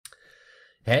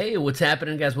Hey, what's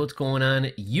happening, guys? What's going on?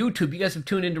 YouTube, you guys have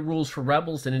tuned into Rules for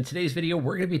Rebels, and in today's video,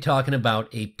 we're going to be talking about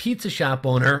a pizza shop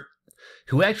owner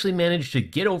who actually managed to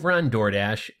get over on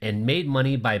DoorDash and made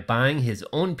money by buying his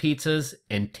own pizzas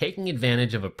and taking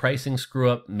advantage of a pricing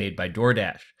screw-up made by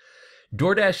DoorDash.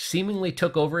 DoorDash seemingly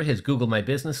took over his Google My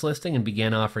Business listing and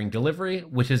began offering delivery,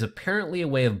 which is apparently a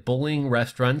way of bullying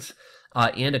restaurants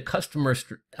and a customer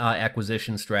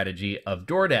acquisition strategy of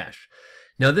DoorDash.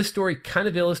 Now, this story kind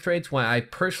of illustrates why I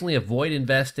personally avoid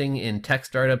investing in tech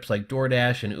startups like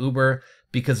DoorDash and Uber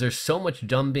because there's so much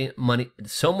dumb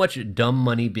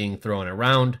money being thrown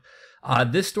around.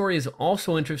 This story is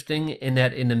also interesting in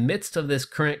that in the midst of this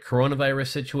current coronavirus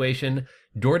situation,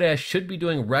 DoorDash should be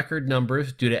doing record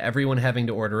numbers due to everyone having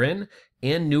to order in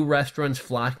and new restaurants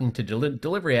flocking to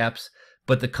delivery apps,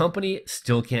 but the company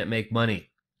still can't make money.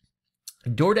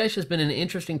 DoorDash has been an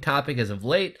interesting topic as of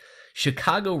late.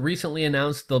 Chicago recently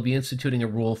announced they'll be instituting a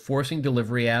rule forcing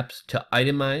delivery apps to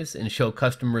itemize and show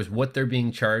customers what they're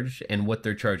being charged and what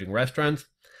they're charging restaurants.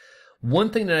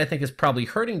 One thing that I think is probably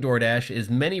hurting DoorDash is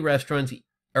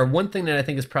one thing that I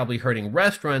think is probably hurting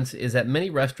restaurants is that many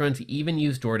restaurants even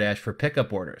use DoorDash for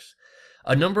pickup orders.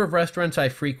 A number of restaurants I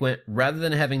frequent, rather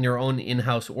than having their own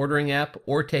in-house ordering app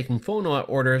or taking phone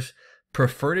orders,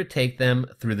 prefer to take them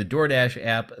through the DoorDash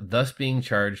app, thus being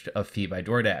charged a fee by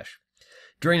DoorDash.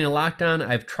 During the lockdown,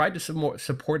 I've tried to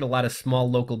support a lot of small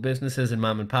local businesses and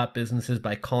mom and pop businesses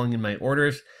by calling in my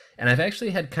orders, and I've actually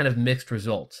had kind of mixed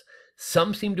results.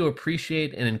 Some seem to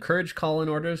appreciate and encourage call-in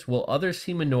orders, while others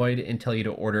seem annoyed and tell you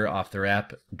to order off their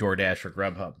app, DoorDash or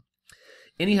Grubhub.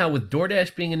 Anyhow, with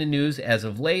DoorDash being in the news as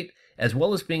of late, as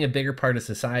well as being a bigger part of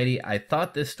society, I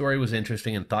thought this story was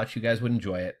interesting and thought you guys would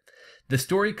enjoy it. The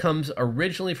story comes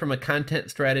originally from a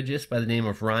content strategist by the name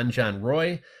of Ron John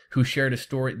Roy, who shared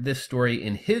this story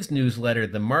in his newsletter,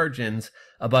 The Margins,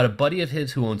 about a buddy of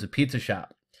his who owns a pizza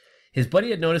shop. His buddy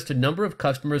had noticed a number of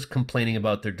customers complaining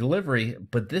about their delivery,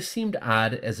 but this seemed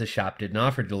odd as the shop didn't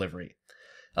offer delivery.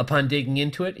 Upon digging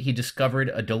into it, he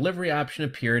discovered a delivery option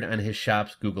appeared on his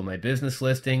shop's Google My Business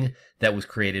listing that was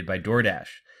created by DoorDash.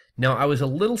 Now, I was a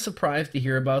little surprised to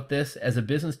hear about this, as a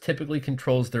business typically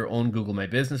controls their own Google My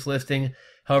Business listing.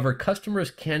 However, customers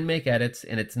can make edits,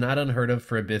 and it's not unheard of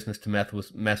for a business to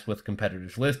mess with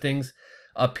competitors' listings.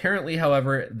 Apparently,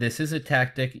 however, this is a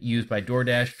tactic used by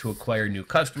DoorDash to acquire new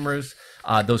customers,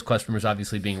 those customers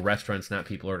obviously being restaurants, not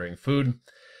people ordering food.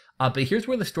 But here's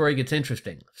where the story gets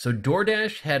interesting. So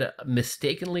DoorDash had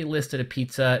mistakenly listed a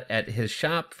pizza at his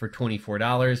shop for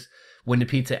 $24 when the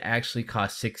pizza actually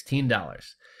cost $16.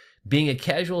 Being a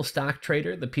casual stock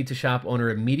trader, the pizza shop owner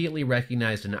immediately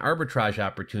recognized an arbitrage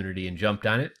opportunity and jumped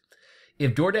on it.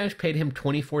 If DoorDash paid him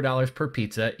 $24 per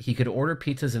pizza, he could order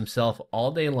pizzas himself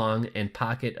all day long and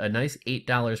pocket a nice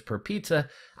 $8 per pizza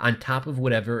on top of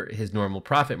whatever his normal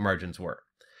profit margins were.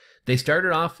 He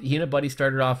and a buddy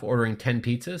started off ordering 10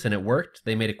 pizzas, and it worked.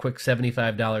 They made a quick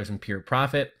 $75 in pure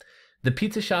profit. The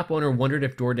pizza shop owner wondered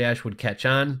if DoorDash would catch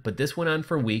on, but this went on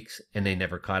for weeks, and they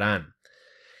never caught on.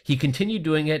 He continued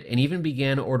doing it and even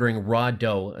began ordering raw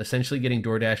dough, essentially getting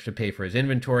DoorDash to pay for his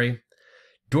inventory.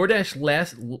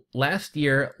 DoorDash last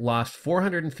year lost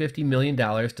 $450 million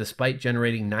despite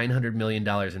generating $900 million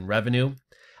in revenue.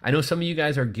 I know some of you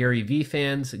guys are Gary Vee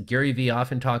fans. Gary Vee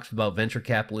often talks about venture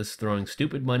capitalists throwing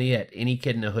stupid money at any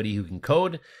kid in a hoodie who can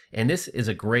code, and this is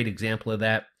a great example of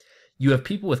that. You have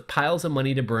people with piles of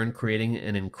money to burn creating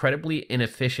an incredibly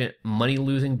inefficient,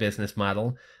 money-losing business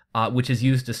model, which is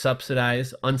used to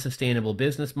subsidize unsustainable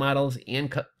business models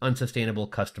and unsustainable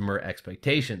customer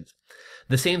expectations.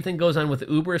 The same thing goes on with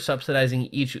Uber, subsidizing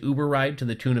each Uber ride to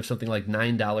the tune of something like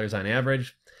 $9 on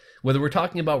average. Whether we're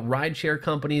talking about rideshare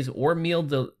companies or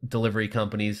meal delivery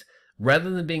companies, rather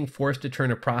than being forced to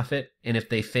turn a profit, and if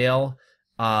they fail,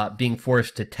 being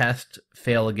forced to test,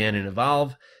 fail again, and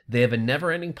evolve, they have a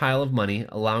never-ending pile of money,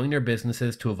 allowing their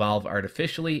businesses to evolve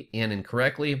artificially and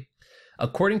incorrectly.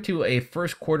 According to a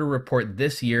first quarter report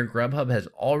this year, Grubhub has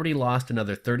already lost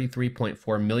another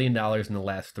 $33.4 million in the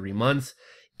last 3 months,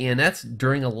 and that's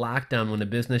during a lockdown when the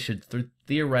business should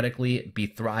theoretically be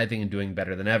thriving and doing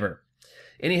better than ever.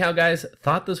 Anyhow, guys,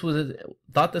 thought this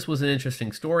was an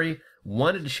interesting story.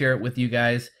 Wanted to share it with you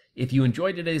guys. If you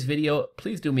enjoyed today's video,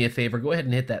 please do me a favor. Go ahead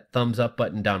and hit that thumbs up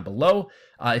button down below.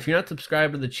 If you're not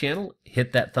subscribed to the channel,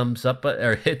 hit that thumbs up button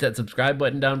or hit that subscribe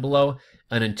button down below.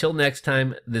 And until next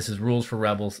time, this is Rules for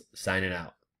Rebels signing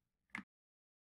out.